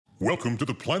Welcome to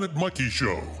the Planet Mikey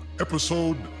Show,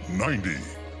 episode 90.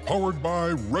 Powered by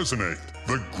Resonate,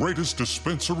 the greatest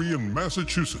dispensary in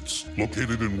Massachusetts,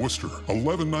 located in Worcester,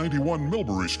 1191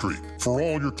 Millbury Street. For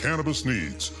all your cannabis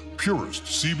needs, purest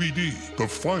CBD, the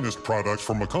finest products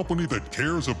from a company that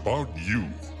cares about you.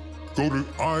 Go to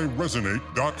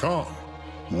iResonate.com.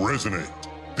 Resonate,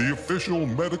 the official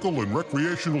medical and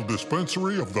recreational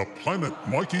dispensary of the Planet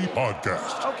Mikey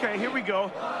podcast. Okay, here we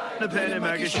go. The Planet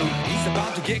Mikey Show. He's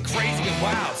about to get crazy and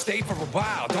wild. Stay for a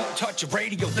while. Don't touch your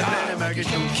radio dial. Planet Mikey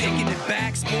Show. Kicking it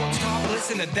back, sports talk.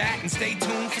 Listen to that and stay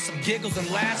tuned for some giggles and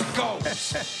laughs. Go.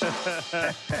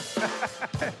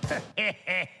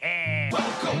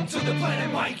 Welcome to the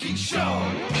Planet Mikey Show.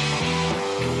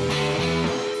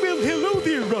 Well, hello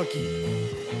there, Rocky.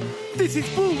 This is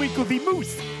Bullwinkle the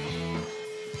Moose.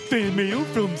 Fan mail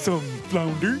from some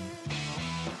flounder.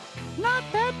 Not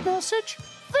that message.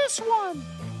 This one.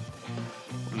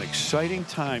 An exciting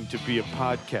time to be a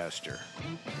podcaster.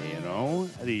 You know,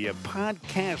 the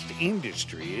podcast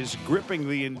industry is gripping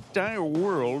the entire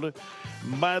world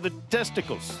by the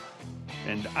testicles.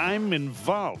 And I'm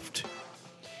involved.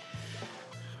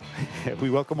 We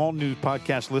welcome all new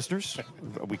podcast listeners.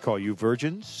 We call you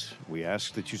virgins. We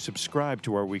ask that you subscribe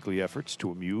to our weekly efforts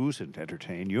to amuse and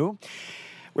entertain you.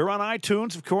 We're on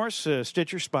iTunes, of course,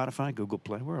 Stitcher, Spotify, Google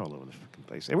Play. We're all over the fucking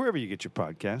place. And wherever you get your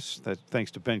podcasts,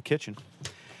 thanks to Ben Kitchen.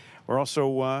 We're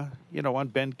also, on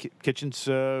Ben Kitchen's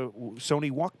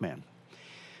Sony Walkman.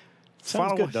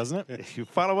 Sounds good, doesn't it? You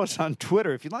follow us on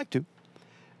Twitter if you'd like to,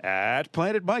 at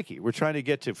Planet Mikey. We're trying to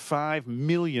get to 5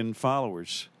 million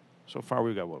followers. So far,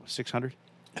 we've got, 600?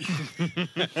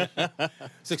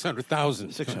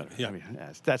 600,000. 600. Yeah. I mean,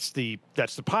 that's the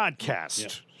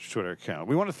podcast Twitter account.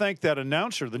 We want to thank that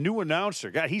announcer, the new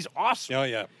announcer. God, he's awesome. Oh,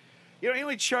 yeah. You know, he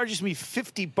only charges me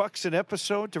 $50 an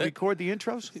episode to record the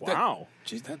intros. Wow.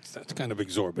 Geez, that's kind of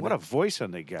exorbitant. What a voice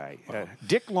on the guy.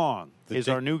 Dick Long is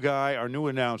our new guy, our new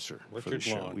announcer for the Richard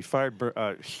show. Long. We fired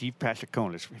Steve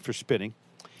Pachaconis for spitting.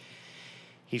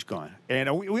 He's gone.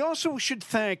 And we also should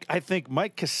thank, I think,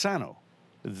 Mike Casano,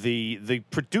 the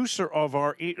producer of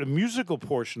our musical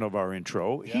portion of our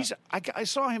intro. Yeah. I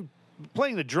saw him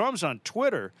playing the drums on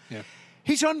Twitter. Yeah.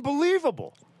 He's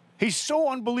unbelievable. He's so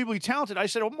unbelievably talented. I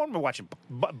said, "Oh, I'm watching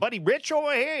Buddy Rich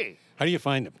over here." How do you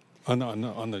find him on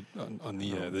the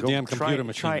damn computer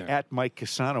machine? Try there? at Mike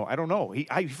Casano. I don't know.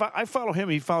 I follow him.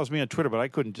 He follows me on Twitter, but I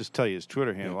couldn't just tell you his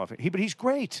Twitter handle off. But he's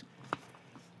great.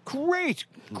 Great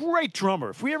drummer.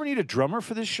 If we ever need a drummer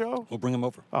for this show, We'll bring him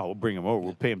over. we'll bring him over.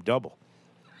 We'll pay him double.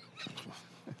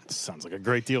 Sounds like a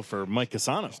great deal for Mike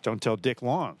Casano. Don't tell Dick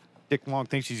Long. Dick Long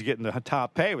thinks he's getting the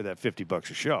top pay with that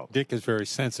 $50 a show. Dick is very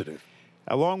sensitive.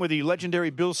 Along with the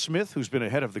legendary Bill Smith, who's been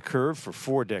ahead of the curve for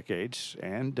 4 decades,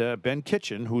 and Ben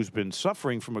Kitchen, who's been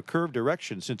suffering from a curved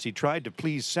erection since he tried to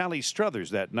please Sally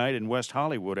Struthers that night in West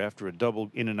Hollywood after a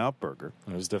double In-N-Out burger.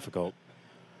 It was difficult.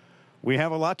 We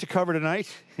have a lot to cover tonight.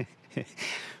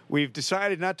 We've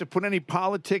decided not to put any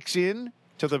politics in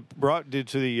to the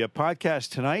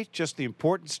podcast tonight, just the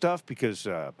important stuff, because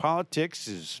politics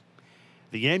is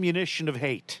the ammunition of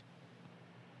hate.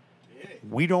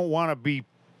 We don't want to be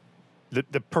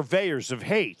the purveyors of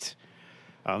hate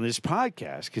on this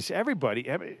podcast, because everybody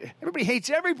hates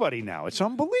everybody now. It's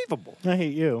unbelievable. I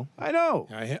hate you. I know.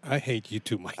 I hate you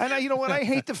too, Mike. And you know what? I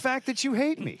hate the fact that you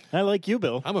hate me, I like you,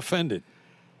 Bill. I'm offended.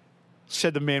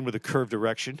 said the man with a curved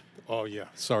erection. Oh, yeah.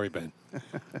 Sorry, Ben.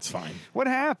 It's fine. What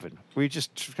happened? We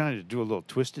just trying to do a little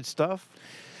twisted stuff?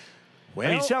 Well,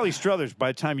 I mean, Sally Struthers, by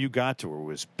the time you got to her,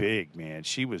 was big, man.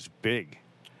 She was big.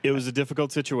 it was a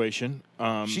difficult situation.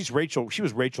 She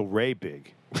was Rachel Ray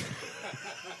big.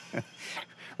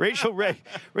 Rachel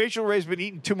Ray's been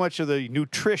eating too much of the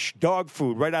Nutrish dog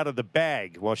food right out of the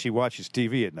bag while she watches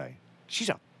TV at night. She's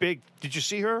a big. Did you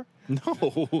see her?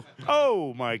 No.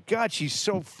 Oh my God, she's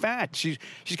so fat. She's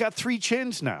got 3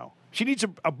 chins now. She needs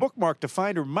a bookmark to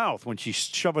find her mouth when she's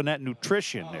shoving that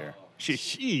nutrition in there.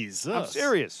 Jesus. I'm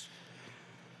serious.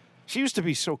 She used to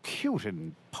be so cute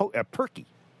and perky.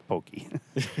 Pokey.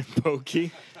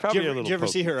 Pokey. Probably Did you ever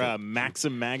see pokey. her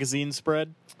Maxim magazine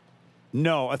spread?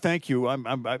 No, thank you.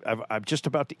 I'm just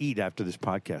about to eat after this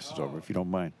podcast is over, if you don't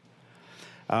mind.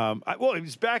 Well, it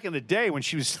was back in the day when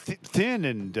she was thin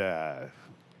and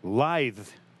lithe. Is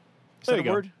There that you a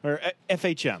go. word? Or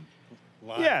FHM.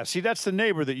 Yeah, see, that's the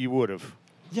neighbor that you would have,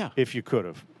 Yeah. if you could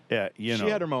have. Yeah, you know. She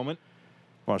had her moment.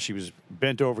 While she was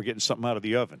bent over getting something out of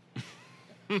the oven.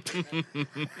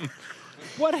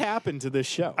 What happened to this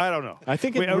show? I don't know. I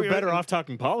think we're better off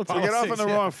talking politics. We got off on the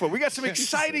yeah. wrong foot. We got some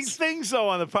exciting things, though,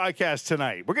 on the podcast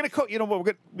tonight. We're going to call, you know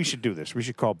what, we should do this. We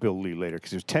should call Bill Lee later,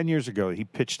 because it was 10 years ago that he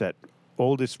pitched that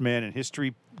oldest man in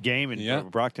history game in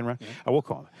Brockton. Right? I will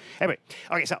call him. Anyway,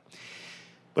 okay, so,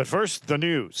 but first, the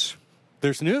news.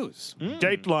 There's news.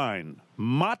 Dateline,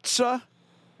 Matzah,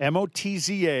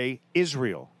 M-O-T-Z-A,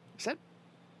 Israel.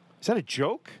 Is that a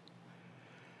joke?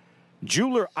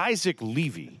 Jeweler Isaac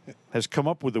Levy has come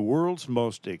up with the world's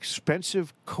most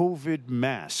expensive COVID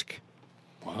mask.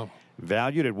 Wow.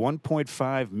 Valued at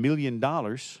 $1.5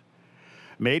 million,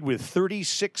 made with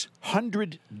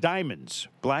 3,600 diamonds,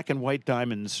 black and white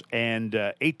diamonds, and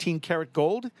 18-karat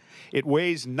gold. It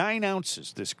weighs 9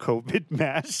 ounces, this COVID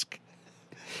mask.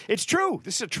 It's true.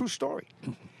 This is a true story.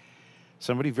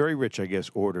 Somebody very rich, I guess,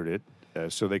 ordered it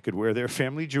so they could wear their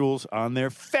family jewels on their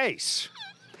face.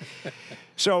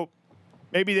 So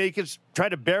maybe they could try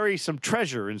to bury some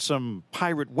treasure in some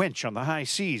pirate winch on the high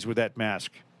seas with that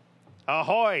mask.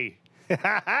 Ahoy!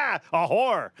 A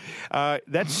whore.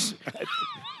 That's...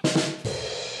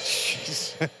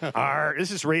 R.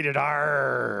 This is rated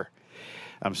R.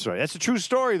 I'm sorry. That's a true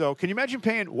story, though. Can you imagine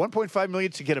paying $1.5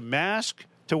 million to get a mask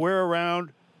to wear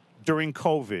around during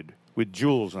COVID with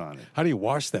jewels on it? How do you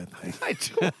wash that thing? I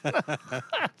do.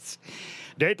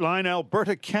 Dateline,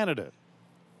 Alberta, Canada.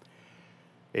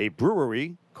 A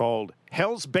brewery called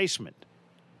Hell's Basement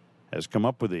has come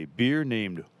up with a beer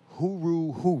named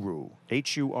Huru Huru,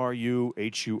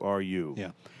 Huru,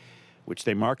 Yeah. which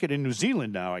they market in New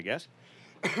Zealand now, I guess.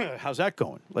 How's that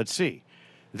going? Let's see.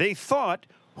 They thought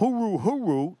Huru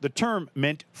Huru, the term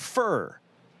meant fur.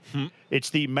 It's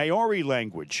the Maori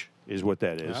language, is what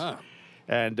that is. Ah.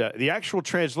 And the actual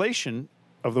translation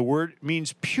of the word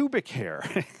means pubic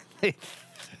hair.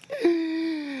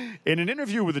 In an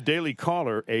interview with the Daily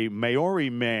Caller, a Maori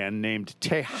man named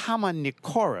Te Hama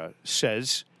Nikora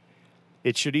says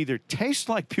it should either taste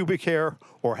like pubic hair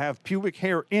or have pubic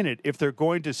hair in it if they're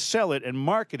going to sell it and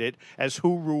market it as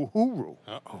Huru Huru.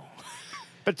 Uh-oh.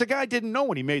 But the guy didn't know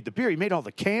when he made the beer. He made all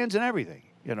the cans and everything,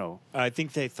 you know. I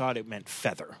think they thought it meant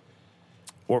feather.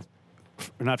 Or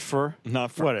not fur? Not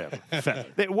fur. Whatever. Feather.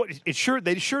 They sure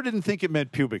didn't think it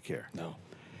meant pubic hair. No.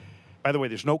 By the way,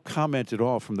 there's no comment at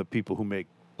all from the people who make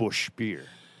Bush beer.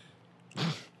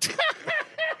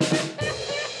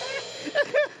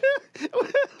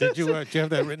 Did you have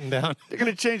that written down? They're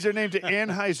going to change their name to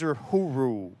Anheuser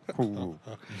Huru.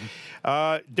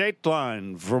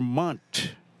 Dateline,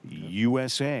 Vermont,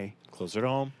 USA. Closer to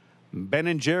home.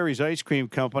 Ben & Jerry's ice cream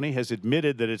company has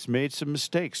admitted that it's made some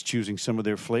mistakes choosing some of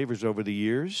their flavors over the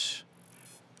years.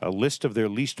 A list of their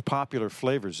least popular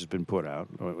flavors has been put out,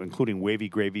 including wavy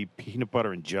gravy, peanut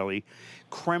butter and jelly,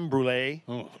 creme brulee.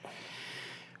 Oh.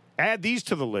 Add these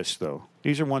to the list, though.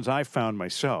 These are ones I found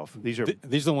myself. These are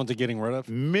These are the ones they're getting rid of?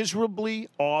 miserably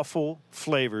awful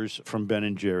flavors from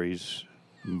Ben & Jerry's,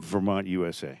 Vermont,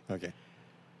 USA. Okay.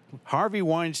 Harvey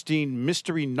Weinstein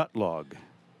Mystery Nutlog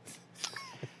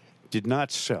did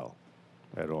not sell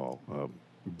at all.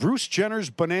 Bruce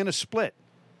Jenner's Banana Split.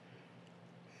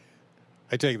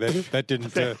 I take that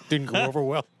didn't go over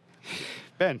well.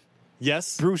 Ben,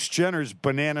 Yes. Bruce Jenner's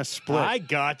Banana Split. I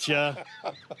gotcha.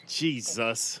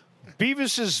 Jesus.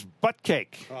 Beavis's Butt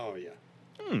Cake. Oh, yeah.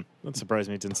 That surprised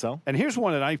me it didn't sell. And here's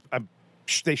one that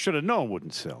they should have known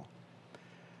wouldn't sell.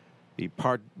 The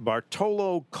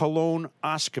Bartolo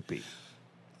Colonoscopy.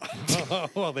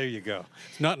 Well, there you go.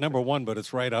 It's not number one, but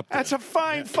it's right up there. That's a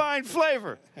fine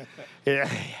flavor. Yeah.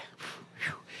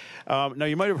 Now,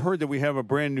 you might have heard that we have a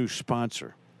brand new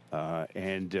sponsor.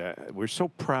 And we're so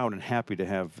proud and happy to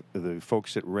have the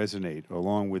folks that Resonate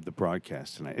along with the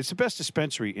broadcast tonight. It's the best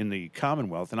dispensary in the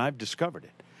Commonwealth, and I've discovered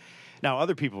it. Now,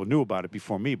 other people knew about it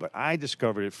before me, but I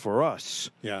discovered it for us.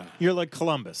 Yeah. You're like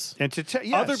Columbus. And to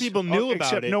yes. Other people knew about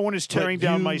except it. no one is tearing but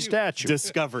down you my statue.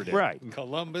 Discovered it. Right.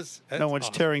 Columbus. No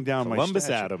one's tearing down my Columbus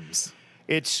statue. Adams.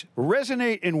 It's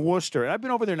Resonate in Worcester. And I've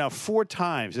been over there now 4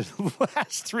 times in the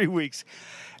last 3 weeks,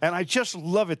 and I just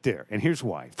love it there. And here's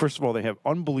why. First of all, they have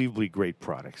unbelievably great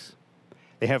products.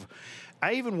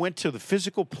 I even went to the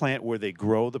physical plant where they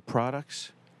grow the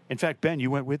products. In fact, Ben, you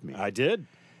went with me. I did.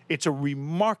 It's a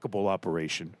remarkable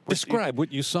operation. Describe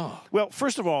what you saw. Well,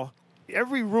 first of all,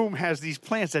 every room has these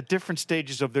plants at different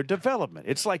stages of their development.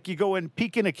 It's like you go and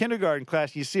peek in a kindergarten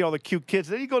class, you see all the cute kids.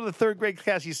 Then you go to the 3rd grade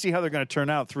class, you see how they're going to turn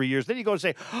out in 3 years. Then you go and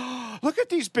say, oh, look at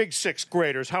these big 6th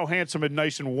graders, how handsome and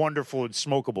nice and wonderful and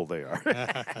smokable they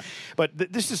are. But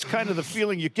this is kind of the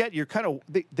feeling you get. You're kind of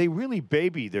they really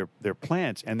baby their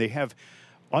plants, and they have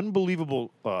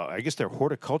unbelievable, I guess they're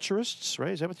horticulturists,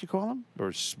 right? Is that what you call them?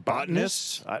 Or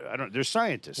botanists? I don't. They're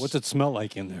scientists. What's it smell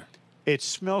like in there? It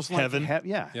smells like Heaven?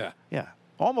 Yeah. Yeah. Yeah.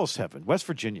 Almost heaven, West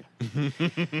Virginia.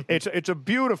 It's a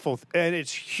beautiful, and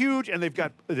it's huge, and they've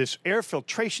got this air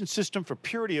filtration system for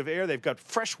purity of air. They've got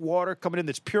fresh water coming in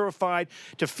that's purified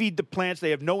to feed the plants. They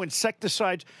have no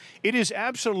insecticides. It is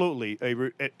absolutely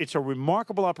it's a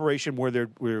remarkable operation where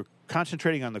we're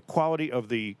concentrating on the quality of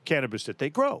the cannabis that they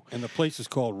grow. And the place is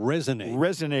called Resonate.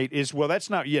 Resonate is, well,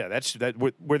 that's not, yeah, that's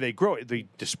where they grow it. The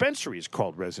dispensary is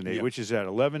called Resonate, which is at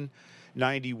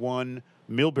 1191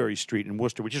 Millbury Street in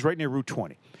Worcester, which is right near Route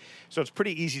 20. So it's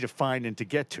pretty easy to find and to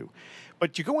get to.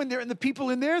 But you go in there, and the people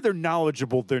in there, they're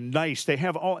knowledgeable, they're nice. They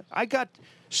have all, I got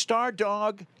Star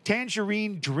Dog,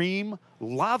 Tangerine Dream,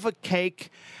 Lava Cake,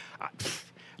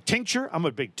 tincture. I'm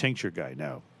a big tincture guy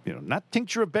now. You know, not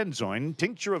tincture of benzoin,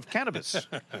 tincture of cannabis.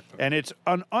 And it's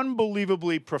an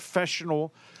unbelievably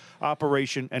professional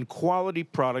operation and quality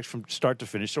products from start to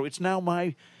finish. So it's now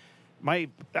my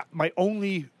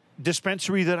only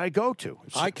dispensary that I go to.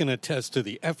 I can attest to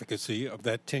the efficacy of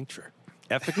that tincture.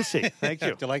 Efficacy. Thank you.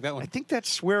 Do you like that one? I think that's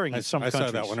swearing in some I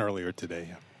countries. saw that one earlier today.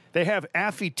 Yeah. They have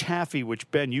Affy Taffy, which,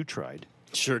 Ben, you tried.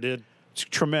 Sure did. It's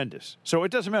tremendous. So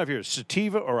it doesn't matter if you're a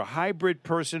sativa or a hybrid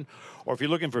person, or if you're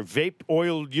looking for vape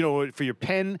oil, you know, for your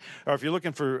pen, or if you're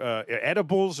looking for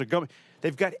edibles or gum.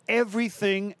 They've got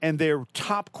everything, and they're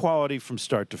top quality from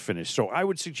start to finish. So I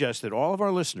would suggest that all of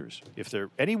our listeners, if they're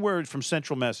anywhere from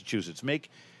central Massachusetts, make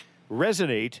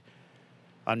Resonate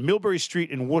on Millbury Street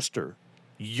in Worcester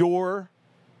your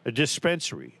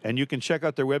dispensary. And you can check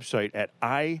out their website at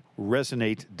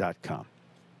iresonate.com.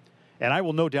 And I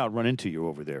will no doubt run into you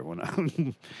over there when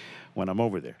I'm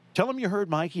over there. Tell them you heard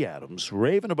Mikey Adams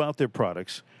raving about their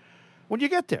products when you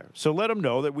get there. So let them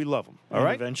know that we love them. All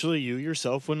right? Eventually, you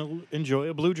yourself will enjoy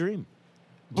a Blue Dream.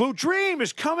 Blue Dream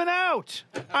is coming out.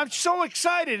 I'm so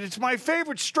excited. It's my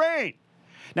favorite strain.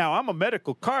 Now, I'm a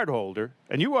medical card holder,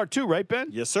 and you are too, right, Ben?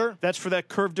 Yes, sir. That's for that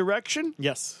curved direction?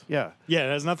 Yes. Yeah. Yeah,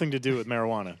 it has nothing to do with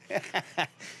marijuana.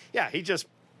 Yeah,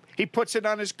 he puts it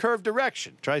on his curved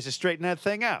direction, tries to straighten that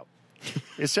thing out.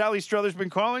 Has Sally Struthers been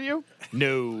calling you?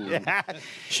 No.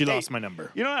 She lost my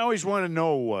number. You know what I always want to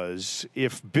know was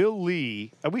if Bill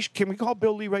Lee, can we call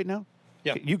Bill Lee right now?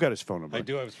 Yeah. You got his phone number. I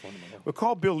do have his phone number. We'll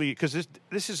call Bill Lee because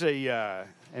this is an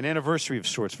anniversary of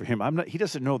sorts for him. He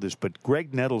doesn't know this, but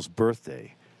Greg Nettles'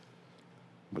 birthday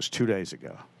was 2 days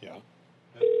ago. Yeah.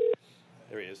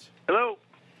 There he is. Hello.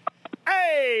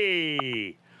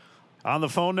 Hey! On the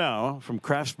phone now from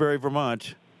Craftsbury,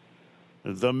 Vermont,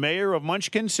 the mayor of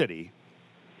Munchkin City,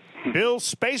 Bill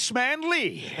Spaceman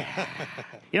Lee.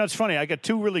 You know, it's funny. I got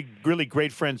two really, really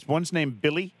great friends. One's named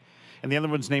Billy, and the other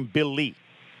one's named Bill Lee.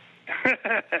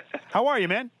 How are you,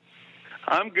 man?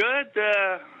 I'm good.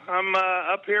 I'm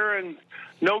up here in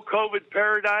no COVID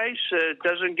paradise.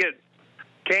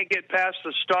 Can't get past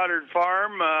the Stoddard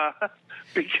farm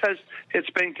because it's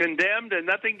been condemned and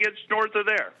nothing gets north of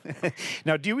there.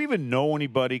 Now, do you even know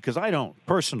anybody? Because I don't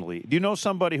personally. Do you know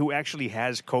somebody who actually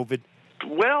has COVID?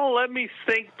 Well, let me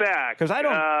think back. 'Cause I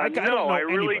don't know I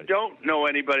really anybody. don't know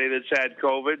anybody that's had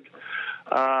COVID.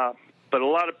 But a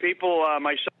lot of people,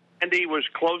 my son Andy was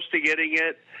close to getting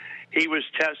it. He was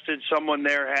tested. Someone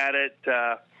there had it.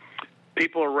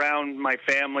 People around my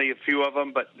family, a few of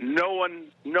them, but no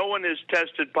one is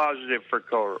tested positive for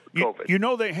COVID. You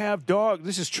know they have dogs.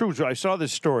 This is true. I saw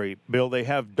this story, Bill. They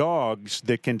have dogs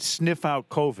that can sniff out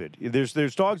COVID.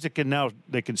 There's dogs that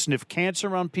can sniff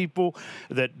cancer on people,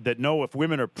 that know if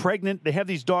women are pregnant. They have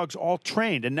these dogs all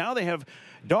trained, and now they have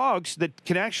dogs that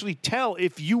can actually tell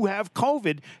if you have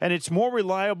COVID, and it's more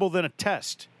reliable than a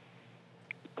test.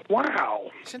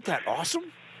 Wow. Isn't that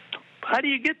awesome? How do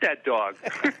you get that dog?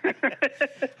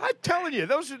 I'm telling you,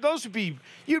 those would be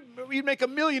you'd make $1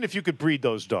 million if you could breed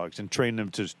those dogs and train them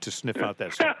to sniff out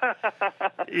that stuff.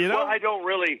 You know? Well, I don't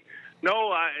really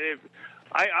know.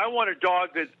 I want a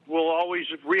dog that will always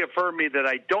reaffirm me that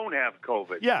I don't have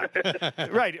COVID. Yeah,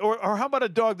 right. Or how about a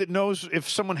dog that knows if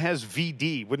someone has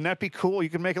VD? Wouldn't that be cool? You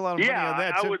can make a lot of money on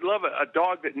that, I too. would love it. A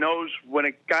dog that knows when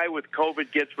a guy with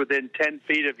COVID gets within 10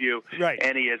 feet of you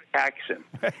and he attacks him.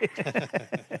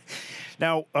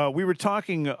 Now, we were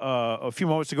talking a few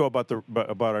moments ago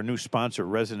about our new sponsor,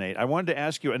 Resonate. I wanted to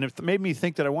ask you, and it made me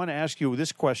think that I want to ask you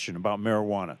this question about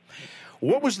marijuana.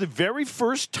 What was the very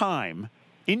first time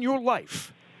in your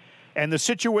life and the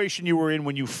situation you were in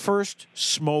when you first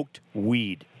smoked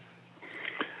weed?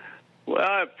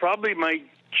 Well, probably my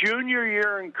junior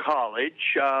year in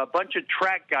college. A bunch of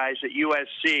track guys at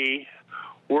USC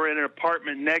were in an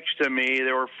apartment next to me.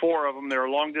 There were 4 of them. They were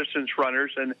long-distance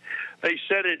runners, and they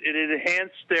said it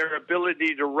enhanced their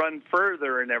ability to run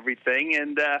further and everything.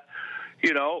 And,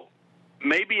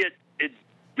 maybe it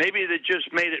maybe that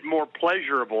just made it more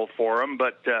pleasurable for him.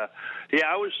 But yeah,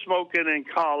 I was smoking in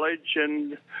college,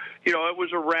 and it was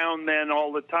around then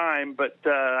all the time. But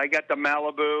I got to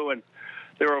Malibu, and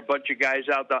there were a bunch of guys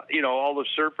out there, all the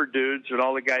surfer dudes and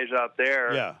all the guys out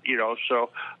there. Yeah. So,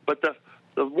 but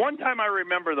the one time I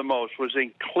remember the most was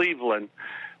in Cleveland.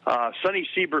 Sonny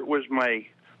Siebert was my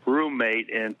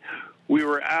roommate, and we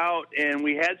were out, and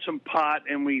we had some pot,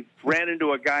 and we ran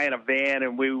into a guy in a van,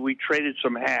 and we traded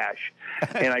some hash,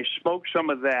 and I smoked some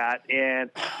of that. And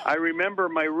I remember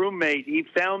my roommate, he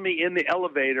found me in the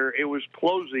elevator. It was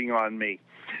closing on me,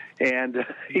 and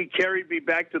he carried me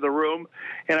back to the room.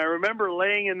 And I remember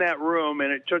laying in that room,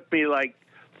 and it took me like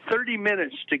 30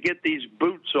 minutes to get these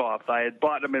boots off. I had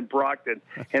bought them in Brockton,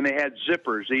 and they had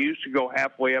zippers. They used to go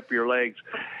halfway up your legs.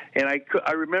 And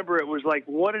I remember it was like,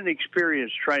 what an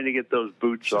experience trying to get those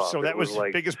boots off. So that was the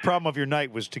biggest problem of your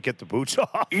night, was to get the boots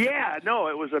off. Yeah, no,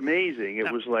 it was amazing. It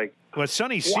was like... Well,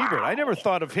 Sonny Siebert, I never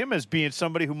thought of him as being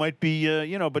somebody who might be,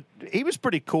 but he was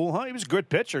pretty cool, huh? He was a good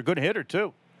pitcher, good hitter,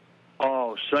 too.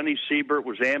 Oh, Sonny Siebert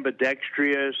was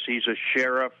ambidextrous. He's a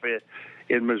sheriff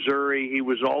in Missouri. He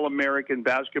was all-American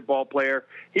basketball player.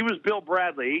 He was Bill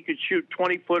Bradley. He could shoot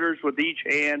 20-footers with each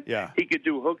hand. Yeah. He could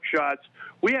do hook shots.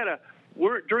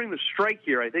 During the strike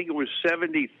year, I think it was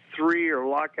 73 or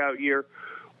lockout year,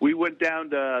 we went down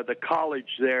to the college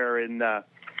there in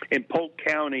Polk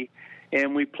County,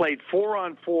 and we played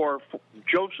 4-on-4.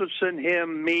 Josephson,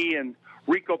 him, me, and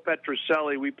Rico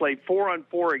Petrocelli. We played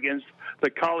 4-on-4 against the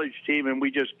college team, and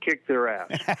we just kicked their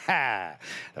ass.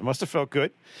 That must have felt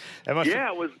good. It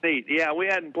was neat. Yeah, we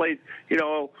hadn't played,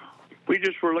 we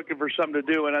just were looking for something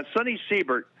to do. And on Sonny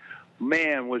Siebert,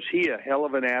 man, was he a hell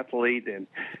of an athlete. And,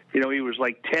 he was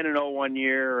like 10-0 one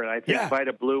year, and I think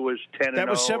Vita Blue was 10-0. That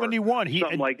was 71.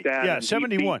 Something like that. Yeah, and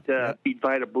 71. He beat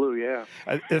Vita Blue, yeah.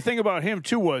 The thing about him,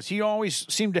 too, was he always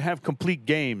seemed to have complete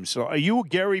games. So you,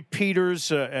 Gary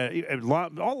Peters,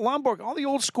 Lombard, all the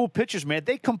old school pitchers, man,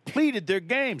 they completed their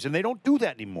games, and they don't do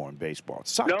that anymore in baseball. It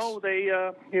sucks. No, they,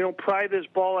 pry this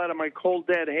ball out of my cold,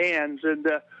 dead hands, and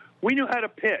we knew how to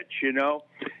pitch,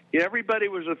 Everybody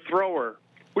was a thrower.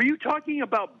 Were you talking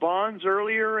about Bonds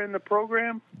earlier in the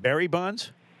program? Barry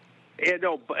Bonds?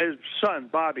 No, his son,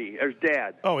 Bobby, his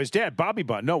dad. Oh, his dad, Bobby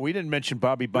Bonds. No, we didn't mention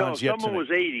Bobby Bonds yet. No, someone was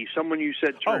 80. Someone you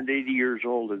said turned 80 years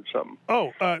old and something.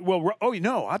 I'll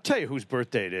tell you whose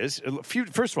birthday it is.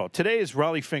 First of all, today is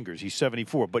Raleigh Fingers. He's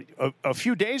 74. But a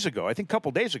few days ago, I think a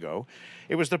couple days ago,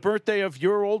 it was the birthday of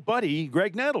your old buddy,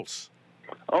 Greg Nettles.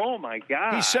 Oh, my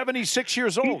God. He's 76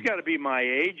 years old. He's got to be my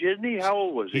age, isn't he? How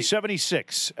old was he? He's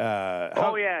 76.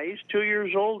 Yeah, he's 2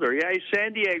 years older. Yeah, he's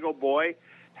San Diego boy.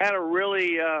 Had a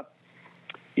really,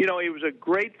 he was a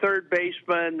great third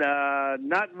baseman,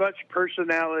 not much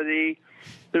personality.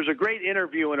 There's a great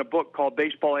interview in a book called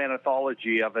Baseball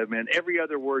Anthology of him, and every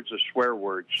other word's a swear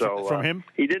word. So from him,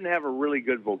 he didn't have a really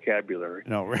good vocabulary.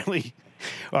 No, really.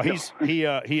 Well, he was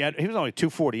only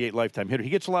 248 lifetime hitter. He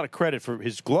gets a lot of credit for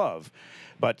his glove,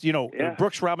 but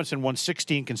Brooks Robinson won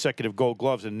 16 consecutive Gold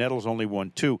Gloves, and Nettles only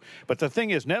won 2. But the thing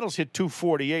is, Nettles hit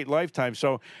 248 lifetime,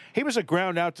 so he was a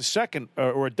ground out to second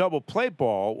or a double play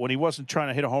ball when he wasn't trying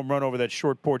to hit a home run over that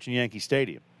short porch in Yankee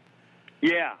Stadium.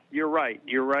 Yeah, you're right.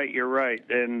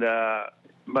 And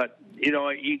but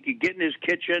you could get in his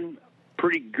kitchen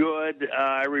pretty good.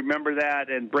 I remember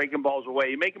that, and breaking balls away.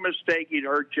 You make a mistake, he'd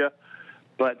hurt you.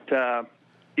 But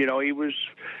he was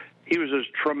a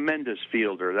tremendous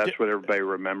fielder. That's what everybody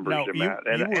remembers him at.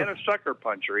 And a sucker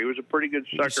puncher. He was a pretty good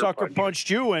sucker puncher. Punched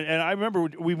you, and I remember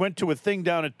we went to a thing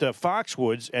down at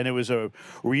Foxwoods, and it was a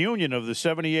reunion of the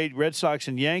 '78 Red Sox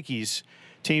and Yankees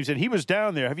teams, and he was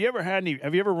down there. Have you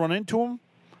ever run into him?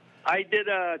 I did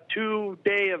a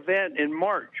 2-day event in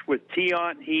March with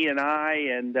Tiant, he and I,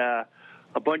 and a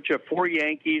bunch of 4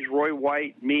 Yankees, Roy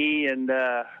White, me, and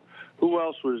who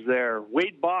else was there?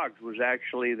 Wade Boggs was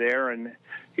actually there, and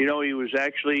he was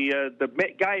actually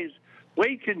the guys.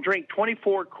 Wade can drink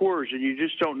 24 Coors, and you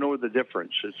just don't know the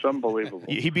difference. It's unbelievable.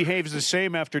 He behaves the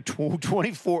same after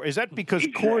 24. Is that because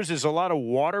Coors is a lot of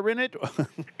water in it?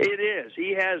 It is.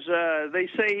 He has. They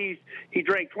say he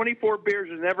drank 24 beers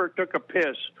and never took a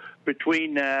piss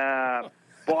between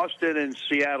Boston and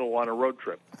Seattle on a road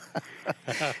trip.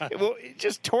 Well,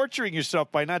 just torturing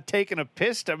yourself by not taking a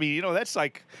piss. I mean, that's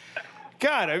like,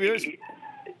 God. I mean,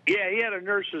 yeah, he had a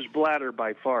nurse's bladder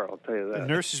by far. I'll tell you that. A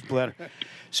nurse's bladder.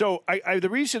 So the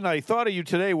reason I thought of you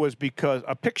today was because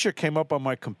a picture came up on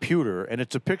my computer, and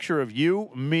it's a picture of you,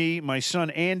 me, my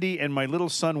son Andy, and my little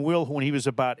son Will when he was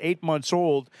about 8 months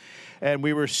old, and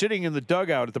we were sitting in the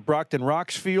dugout at the Brockton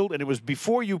Rocks field, and it was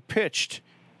before you pitched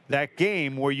that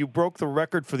game where you broke the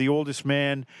record for the oldest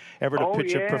man ever to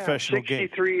pitch a professional game.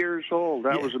 63 years old.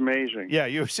 That was amazing. Yeah,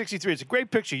 you're 63. It's a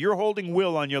great picture. You're holding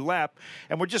Will on your lap,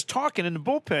 and we're just talking in the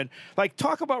bullpen. Like,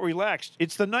 talk about relaxed.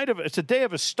 It's the day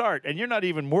of a start, and you're not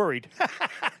even worried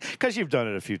because you've done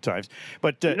it a few times.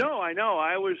 But no, I know.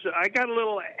 I got a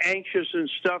little anxious and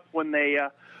stuff when they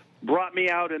brought me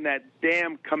out in that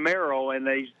damn Camaro, and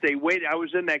they waited. I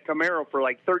was in that Camaro for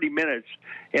like 30 minutes,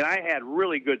 and I had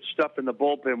really good stuff in the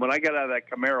bullpen. When I got out of that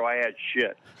Camaro, I had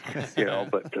shit,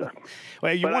 But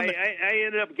I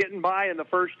ended up getting by in the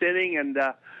first inning, and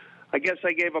I guess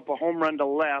I gave up a home run to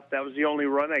left. That was the only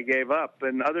run I gave up,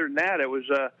 and other than that, it was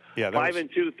 5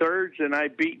 2/3, and I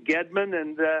beat Gedman,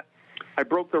 and I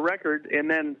broke the record, and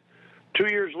then 2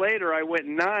 years later, I went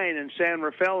 9 in San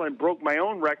Rafael and broke my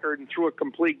own record and threw a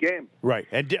complete game. Right.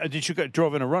 And did you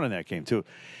drove in a run in that game, too?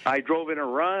 I drove in a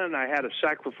run. I had a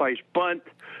sacrifice bunt.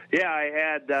 Yeah, I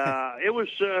had that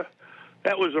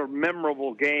was a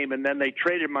memorable game. And then they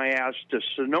traded my ass to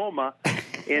Sonoma.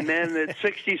 And then at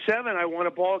 67, I won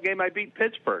a ball game. I beat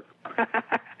Pittsburgh.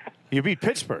 You beat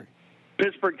Pittsburgh?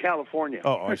 Pittsburgh, California.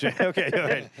 Oh, okay. All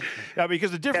right. Now,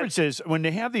 because the difference is when they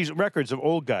have these records of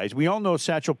old guys, we all know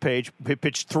Satchel Paige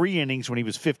pitched 3 innings when he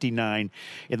was 59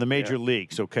 in the major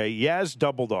leagues. Okay, Yaz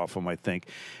doubled off him, I think,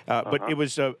 but it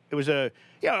was oh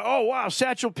wow,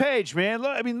 Satchel Paige, man.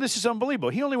 I mean, this is unbelievable.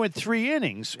 He only went 3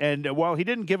 innings, and while he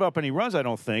didn't give up any runs, I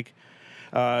don't think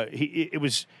it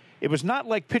was not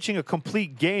like pitching a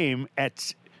complete game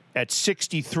at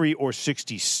 63 or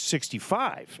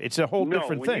 65. It's a whole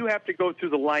different thing. When you have to go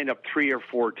through the lineup 3 or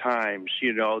 4 times,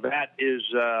 that is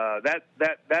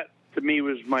that to me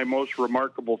was my most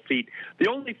remarkable feat. The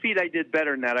only feat I did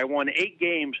better than that, I won 8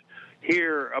 games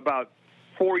here about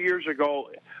 4 years ago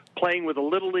playing with a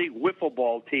Little League wiffle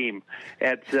ball team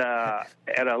at a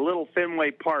little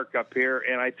Fenway Park up here,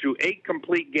 and I threw 8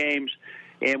 complete games,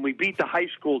 and we beat the high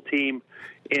school team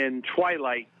in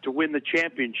Twilight to win the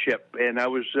championship, and I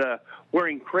was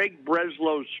wearing Craig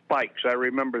Breslow's spikes. I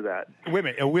remember that. Wait a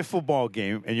minute, a wiffle ball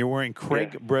game, and you're wearing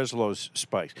Craig Breslow's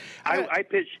spikes. I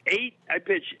pitched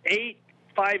 8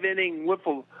 5-inning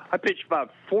wiffle. I pitched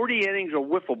about 40 innings of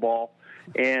wiffle ball,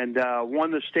 and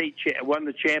won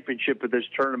the championship of this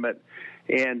tournament.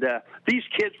 And these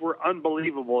kids were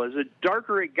unbelievable. As the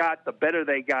darker it got, the better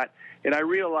they got. And I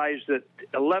realized that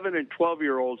 11 and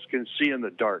 12-year-olds can see in the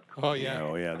dark. Oh, yeah.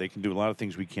 Oh, yeah. They can do a lot of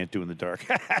things we can't do in the dark.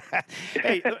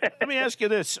 Hey, let me ask you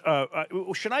this.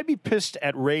 Should I be pissed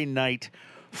at Ray Knight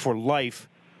for life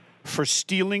for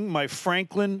stealing my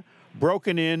Franklin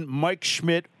broken in Mike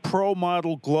Schmidt pro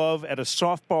model glove at a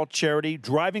softball charity,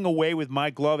 driving away with my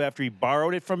glove after he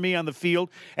borrowed it from me on the field,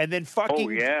 and then fucking... Oh,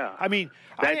 yeah. I mean...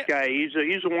 That guy, he's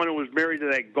the one who was married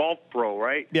to that golf pro,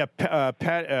 right? Yeah,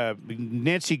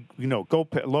 Nancy,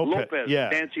 Lopez. Yeah.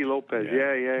 Nancy Lopez,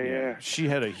 yeah. She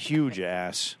had a huge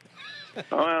ass.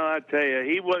 Well, I tell you,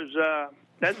 he was...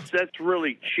 That's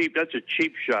really cheap. That's a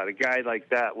cheap shot. A guy like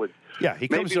that would. Yeah, he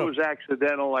comes. Maybe it was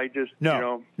accidental. I just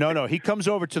No. He comes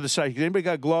over to the side. Anybody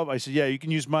got a glove? I said, yeah, you can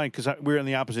use mine because we're in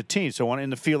the opposite team. So in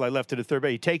the field, I left it at third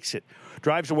base. He takes it,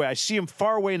 drives away. I see him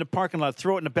far away in the parking lot,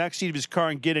 throw it in the back seat of his car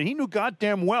and get it. He knew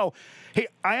goddamn well. Hey,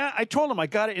 I told him I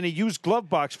got it in a used glove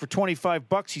box for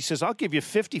 $25. He says, I'll give you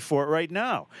 $50 for it right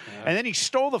now. Yeah. And then he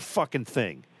stole the fucking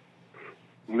thing.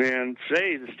 Man,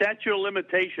 say the statute of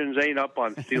limitations ain't up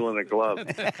on stealing a glove.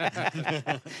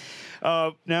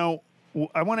 Now,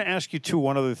 I want to ask you,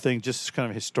 one other thing, just kind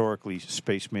of historically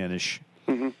Spacemanish.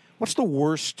 Mm-hmm. What's the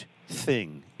worst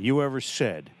thing you ever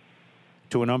said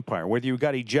to an umpire, whether you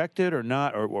got ejected or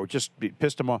not, or just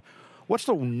pissed him off? What's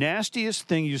the nastiest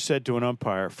thing you said to an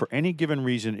umpire for any given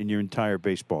reason in your entire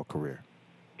baseball career?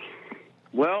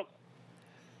 Well,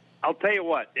 I'll tell you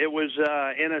what. It was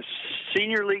in a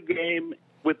senior league game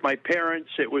with my parents.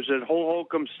 It was at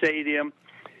Holcomb Stadium,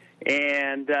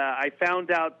 and I found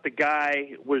out the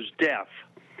guy was deaf,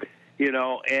 and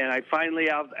I finally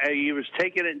he was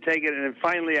taking it, and then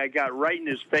finally I got right in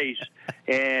his face,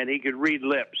 and he could read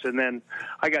lips, and then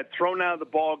I got thrown out of the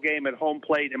ball game at home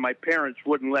plate, and my parents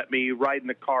wouldn't let me ride in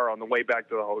the car on the way back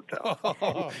to the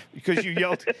hotel. Because you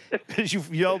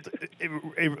yelled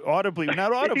audibly,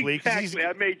 not audibly. Exactly.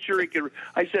 I made sure he could.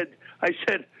 I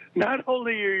said, not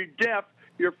only are you deaf,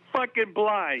 you're fucking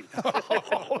blind.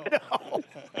 Oh, no.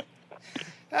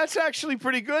 That's actually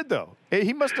pretty good, though.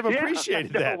 He must have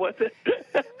appreciated that.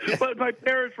 But my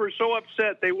parents were so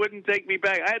upset they wouldn't take me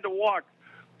back. I had to walk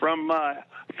from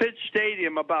Fitz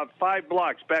Stadium about 5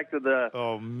 blocks back to the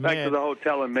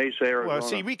hotel in Mesa, Arizona. Well,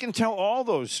 see, we can tell all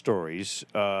those stories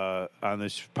on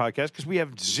this podcast because we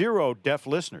have 0 deaf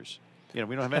listeners. We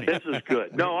don't have any. This is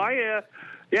good. No,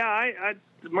 Yeah,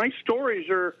 my stories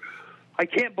are. I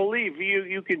can't believe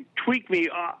you can tweak me.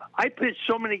 I pitched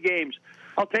so many games.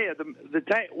 I'll tell you,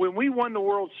 when we won the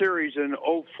World Series in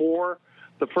 '04,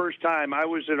 the first time, I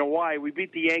was in Hawaii. We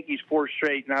beat the Yankees 4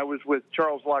 straight, and I was with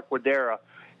Charles Laquadera.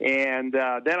 And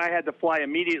then I had to fly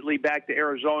immediately back to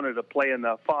Arizona to play in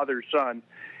the father-son.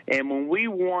 And when we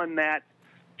won that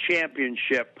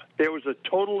championship, there was a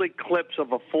total eclipse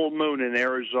of a full moon in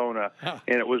Arizona,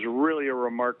 and it was really a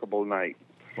remarkable night.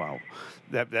 Wow.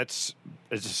 That's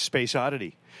a space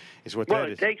oddity is what Well, that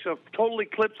it is. takes a total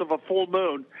eclipse of a full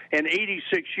moon and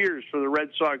 86 years for the Red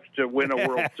Sox to win a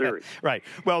World Series. Right.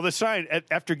 Well, the sign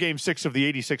after Game 6 of the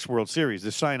 '86 World Series,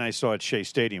 the sign I saw at Shea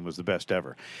Stadium was the best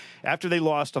ever. After they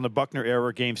lost on the Buckner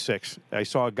era Game 6, I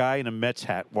saw a guy in a Mets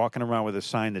hat walking around with a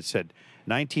sign that said,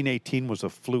 1918 was a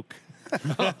fluke.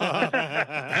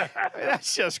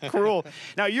 That's just cruel.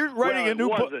 Now, you're writing a new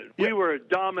book. We were a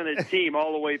dominant team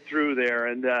all the way through there,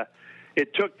 and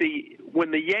it took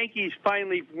when the Yankees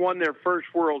finally won their first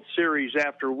World Series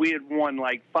after we had won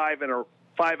like 5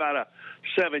 out of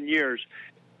 7 years.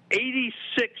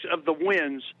 86 of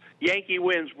the Yankee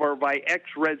wins, were by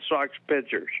ex-Red Sox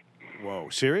pitchers. Whoa,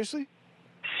 seriously?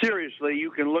 Seriously,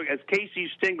 you can look. As Casey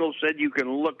Stengel said, you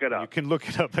can look it up. You can look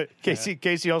it up.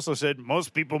 Casey also said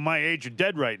most people my age are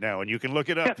dead right now, and you can look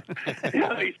it up.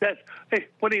 Yeah, he said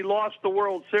when he lost the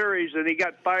World Series and he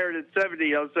got fired at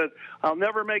 70, I said, "I'll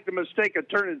never make the mistake of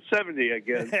turning 70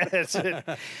 again." That's it.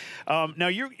 Now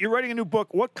you're writing a new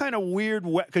book. What kind of weird?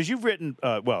 Because you've written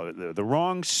the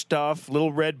Wrong Stuff,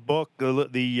 Little Red Book,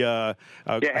 the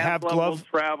Have Glove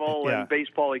Travel, and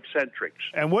Baseball Eccentrics.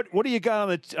 And what do you got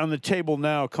on the table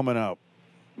now coming out?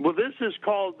 Well, this is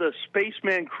called the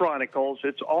Spaceman Chronicles.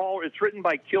 It's written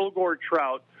by Kilgore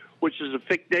Trout, which is a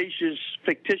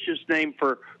fictitious name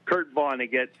for Kurt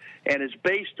Vonnegut, and it's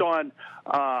based on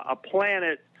a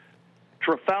planet,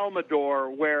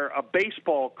 Trafalmador, where a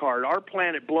baseball card, our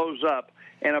planet blows up,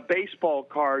 and a baseball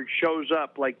card shows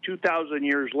up like 2,000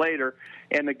 years later,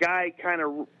 and the guy kind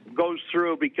of goes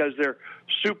through, because they're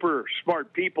super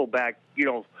smart people back,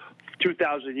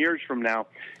 2,000 years from now,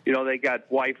 they got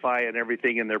Wi-Fi and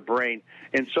everything in their brain.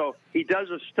 And so he does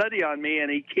a study on me,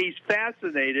 and he's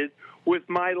fascinated with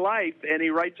my life, and he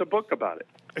writes a book about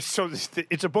it. So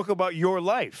it's a book about your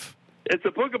life. It's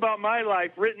a book about my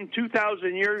life written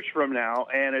 2,000 years from now,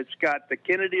 and it's got the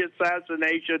Kennedy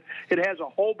assassination. It has a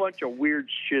whole bunch of weird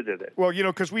shit in it. Well,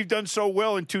 because we've done so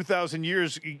well in 2,000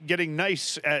 years getting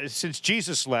nice since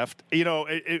Jesus left.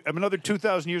 Another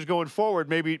 2,000 years going forward,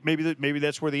 maybe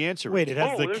that's where the answer is. Wait, it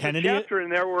has the there's Kennedy? a chapter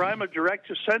in there where I'm a direct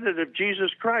descendant of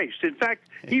Jesus Christ. In fact,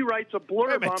 he writes a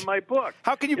blurb on my book.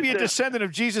 How can you be a descendant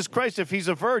of Jesus Christ if he's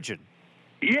a virgin?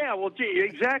 Yeah, well,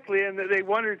 exactly. And they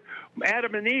wondered,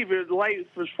 Adam and Eve, life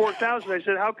was 4,000. I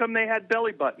said, how come they had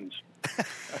belly buttons?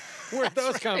 Where'd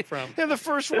those come from? They're the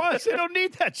first ones. They don't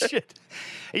need that shit.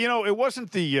 It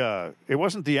wasn't the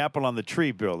apple on the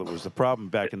tree, Bill, that was the problem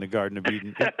back in the Garden of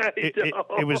Eden.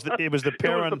 It was the pear it was the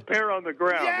pear on the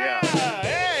ground. Yeah.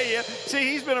 Hey,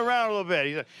 see, he's been around a little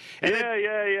bit.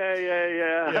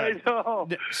 Yeah. I know.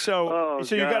 So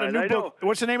you got a new book.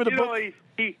 What's the name of the book?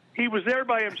 He was there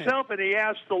by himself, and he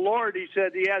asked the Lord. He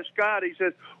asked God. He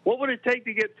said, "What would it take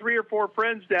to get 3 or 4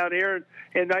 friends down here,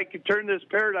 and I could turn this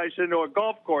paradise into a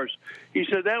golf course?" He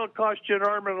said, "That'll cost you an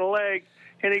arm and a leg."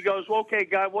 And he goes, "Okay,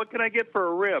 God, what can I get for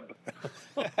a rib?"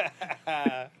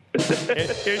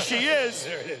 Here she is.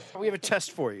 There it is. We have a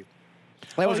test for you.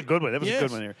 That was a good one. That was a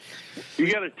good one there.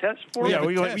 You got a test for me?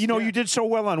 Yeah, you did so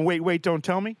well on Wait, Don't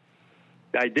Tell Me.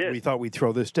 I did. We thought we'd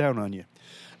throw this down on you.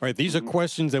 All right, these are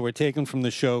questions that were taken from the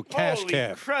show Cash Holy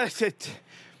Cab. Christ.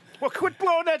 Well, quit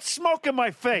blowing that smoke in my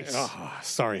face. Oh,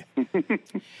 sorry. All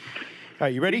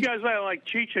right, you ready? You guys are like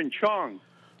Cheech and Chong.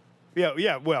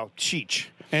 Yeah, well, Cheech.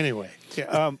 Anyway.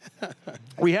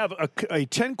 We have a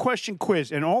 10-question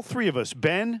quiz, and all three of us,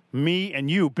 Ben, me,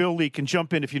 and you, Bill Lee, can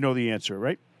jump in if you know the answer,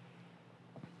 right?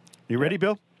 You ready,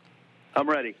 Bill? I'm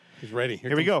ready. He's ready.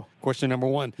 Here we go. Question number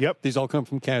 1. Yep. These all come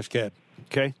from Cash Cab.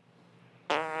 Okay.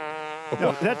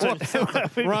 No, that's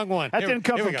Wrong one. That didn't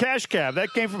come from Cash Cab.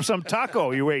 That came from some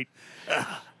taco you ate.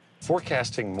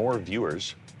 Forecasting more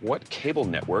viewers, what cable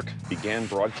network began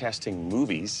broadcasting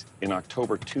movies in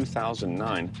October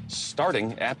 2009,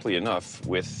 starting, aptly enough,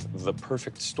 with The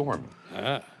Perfect Storm?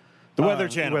 The Weather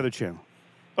Channel. The Weather Channel.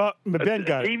 Ben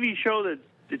got it. TV show that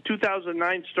in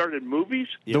 2009 started movies?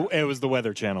 It was the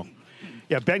Weather Channel.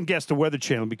 Yeah, Ben guessed the Weather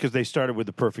Channel because they started with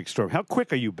the perfect storm. How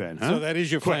quick are you, Ben? Huh? So that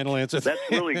is your final answer. That's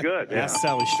really good. Yeah. Ask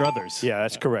Sally Struthers. Yeah,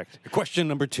 that's correct. Question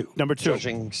number 2. Number 2.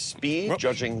 Judging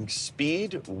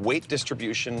speed, weight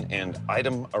distribution, and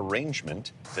item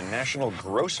arrangement, the National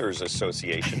Grocers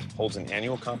Association holds an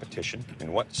annual competition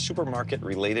in what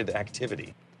supermarket-related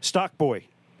activity? Stock boy.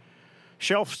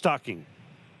 Shelf stocking.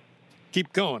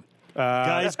 Keep going.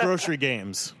 Guys, grocery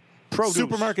games. Produce.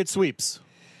 Supermarket sweeps.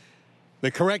 The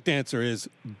correct answer is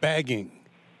bagging.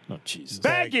 Oh, Jesus.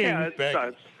 Bagging. Yeah,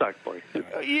 it's stock boy.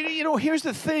 You know, here's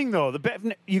the thing, though.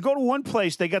 You go to one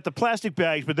place, they got the plastic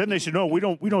bags, but then they said, no, we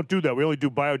don't do that. We only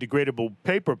do biodegradable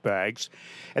paper bags.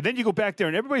 And then you go back there,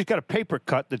 and everybody's got a paper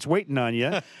cut that's waiting on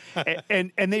you,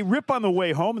 and they rip on the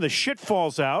way home, and the shit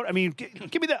falls out. I mean,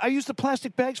 give me that. I use the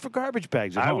plastic bags for garbage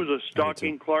bags at I home. was a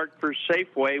stocking clerk for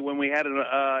Safeway when we had in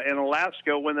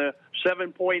Alaska when the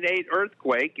 7.8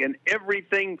 earthquake, and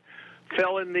everything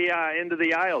fell in the into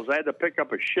the aisles. I had to pick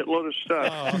up a shitload of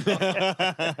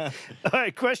stuff. All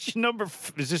right, question number.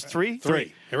 Is this 3?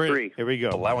 3. Three. Here we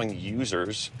go. Allowing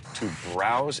users to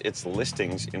browse its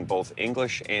listings in both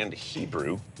English and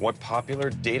Hebrew, what popular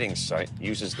dating site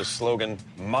uses the slogan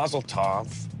Mazel Tov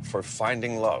for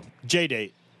finding love?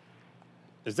 J-Date.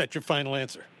 Is that your final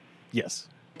answer? Yes.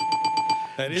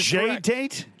 That is correct.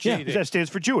 J-Date? J-Date. That stands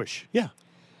for Jewish. Yeah.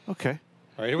 Okay.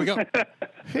 All right, here we go.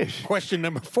 Question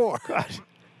number 4.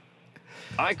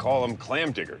 I call them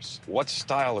clam diggers. What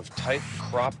style of tight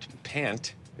cropped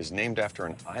pant is named after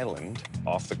an island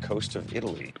off the coast of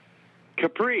Italy?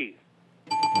 Capri.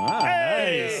 Ah,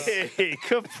 nice. Hey,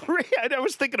 Capri. I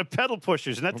was thinking of pedal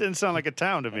pushers, and that didn't sound like a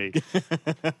town to me.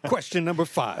 Question number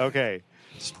 5. Okay.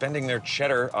 Spending their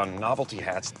cheddar on novelty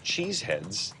hats,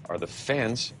 cheeseheads are the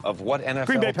fans of what NFL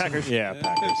Green Bay team? Packers. Yeah,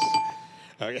 Packers.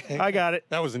 Okay. I got it.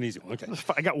 That was an easy one. Okay.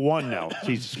 I got one now.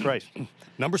 Jesus Christ.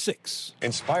 Number 6.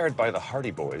 Inspired by the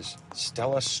Hardy Boys,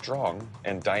 Stella Strong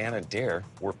and Diana Dare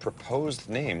were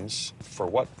proposed names for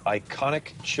what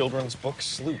iconic children's book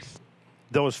sleuth?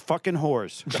 Those fucking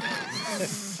whores.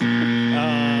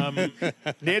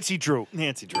 Nancy Drew.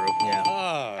 Nancy Drew.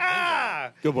 Yeah.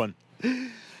 Good one.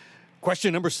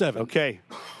 Question number 7. Okay.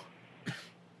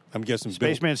 I'm guessing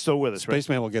Spaceman's still with us, right?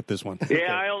 Spaceman will get this one.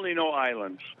 Yeah, I only know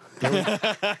islands.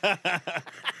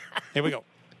 Here we go.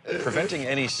 Preventing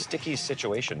any sticky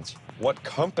situations, what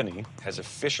company has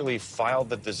officially filed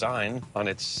the design on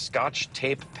its Scotch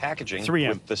tape packaging 3M.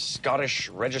 with the Scottish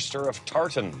Register of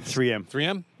Tartans? 3M.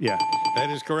 3M? Yeah. That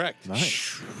is correct.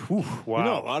 Nice. Whew, wow. You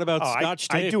know a lot about Scotch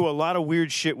I tape. do a lot of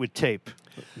weird shit with tape.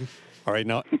 All right,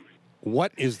 now,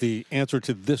 what is the answer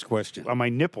to this question? On my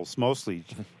nipples, mostly.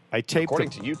 I taped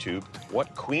According them. to YouTube,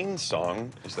 what Queen song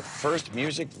is the first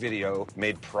music video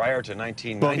made prior to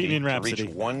 1990 Bohemian to Rhapsody.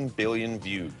 reach 1 billion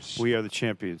views? We are the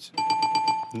champions.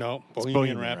 No, Bohemian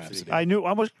Bohemian Rhapsody. Rhapsody. I knew.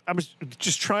 I was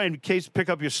just trying in case pick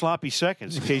up your sloppy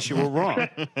seconds in case you were wrong.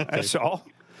 That's all.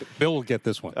 Bill will get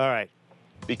this one. All right.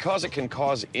 Because it can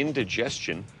cause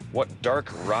indigestion, what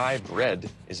dark rye bread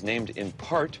is named in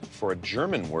part for a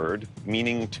German word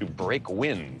meaning to break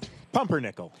wind?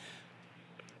 Pumpernickel.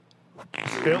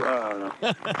 Bill.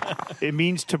 It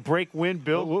means to break wind,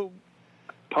 Bill.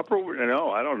 Pupper? No,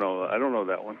 I don't know. I don't know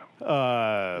that one.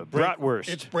 Bratwurst.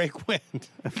 It's break wind.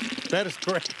 That is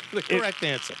correct. The correct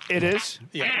answer. It is?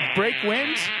 Yeah. Break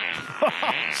wind? Oh,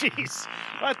 jeez.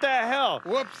 What the hell?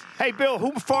 Whoops. Hey, Bill,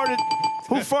 who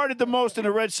farted the most in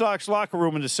the Red Sox locker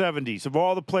room in the 70s of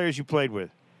all the players you played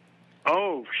with?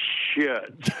 Oh,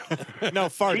 shit. No,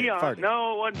 farted. Tiant. Farted.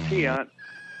 No, it wasn't Tiant.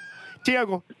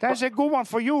 Tiago, that's a good one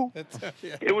for you.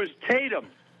 It was Tatum.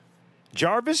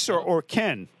 Jarvis or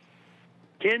Ken?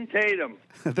 Ken Tatum.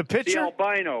 The The pitcher?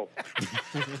 albino.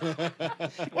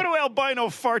 What do albino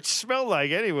farts smell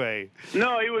like anyway?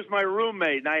 No, he was my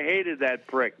roommate, and I hated that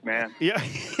prick, man. Yeah.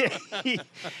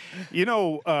 You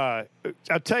know,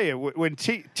 I'll tell you, when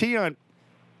Tiant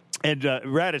and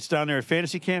Raditz down there at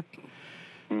fantasy camp,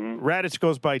 Raditz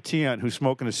goes by Tiant, who's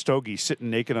smoking a stogie, sitting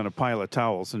naked on a pile of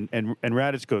towels, and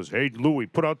Raditz goes, "Hey, Louie,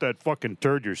 put out that fucking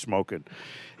turd you're smoking."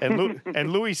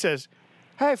 And Louie says,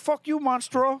 "Hey, fuck you,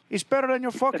 Monstro. It's better than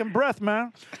your fucking breath,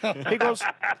 man."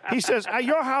 He says, "At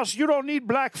your house, you don't need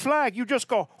Black Flag. You just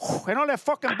go, and all that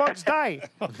fucking bugs die."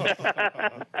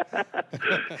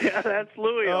 Yeah, that's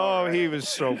Louis. Oh, all right. he was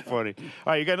so funny.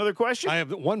 All right, you got another question? I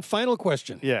have one final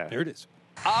question. Yeah. There it is.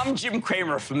 I'm Jim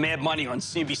Cramer from Mad Money on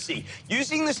CNBC.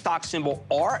 Using the stock symbol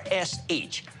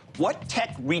RSH, what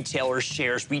tech retailer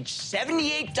shares reached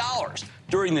 $78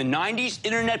 during the 90s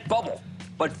internet bubble,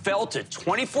 but fell to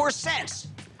 24 cents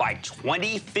by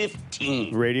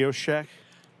 2015? Radio Shack?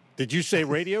 Did you say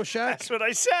Radio Shack? That's what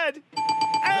I said.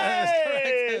 That is correct.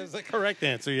 Hey, is the correct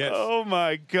answer, yes. Oh,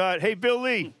 my God. Hey, Bill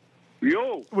Lee.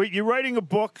 Yo. Wait, you're writing a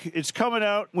book. It's coming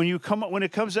out. When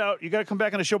it comes out, you got to come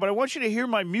back on the show. But I want you to hear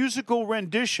my musical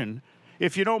rendition,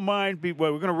 if you don't mind. We're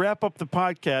going to wrap up the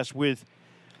podcast with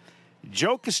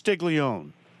Joe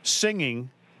Castiglione singing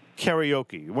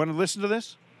karaoke. You want to listen to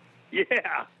this?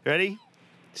 Yeah. Ready?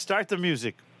 Start the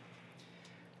music.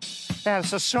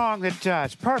 That's a song that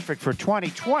is perfect for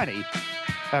 2020.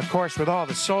 Of course, with all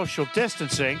the social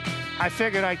distancing, I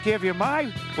figured I'd give you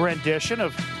my rendition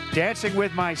of Dancing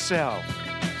with Myself.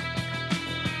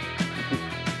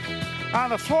 On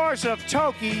the floors of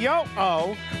Tokyo,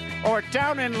 or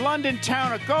down in London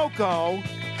town of Go-Go,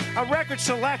 a record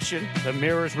selection, the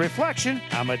mirror's reflection,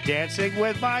 I'm a dancing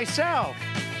with myself.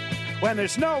 When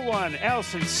there's no one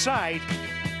else in sight,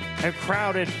 a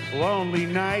crowded, lonely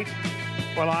night,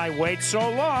 well, I wait so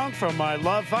long for my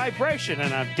love vibration,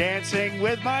 and I'm dancing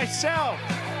with myself.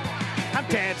 I'm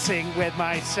dancing with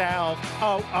myself.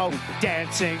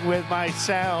 Dancing with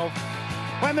myself.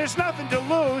 When there's nothing to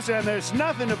lose and there's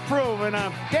nothing to prove, and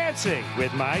I'm dancing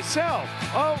with myself.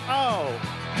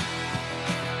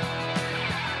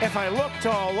 If I looked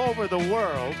all over the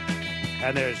world,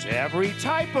 and there's every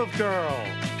type of girl,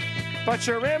 but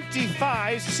your empty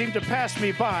thighs seem to pass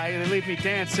me by and they leave me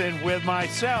dancing with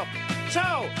myself.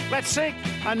 So, let's sink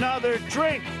another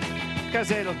drink,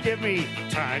 because it'll give me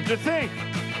time to think.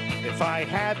 If I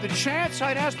had the chance,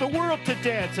 I'd ask the world to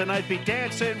dance, and I'd be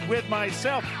dancing with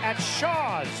myself at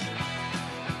Shaw's.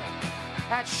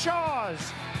 At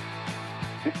Shaw's.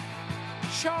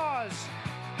 Shaw's.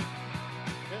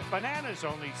 Bananas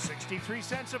only 63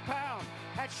 cents a pound.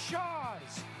 At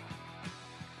Shaw's.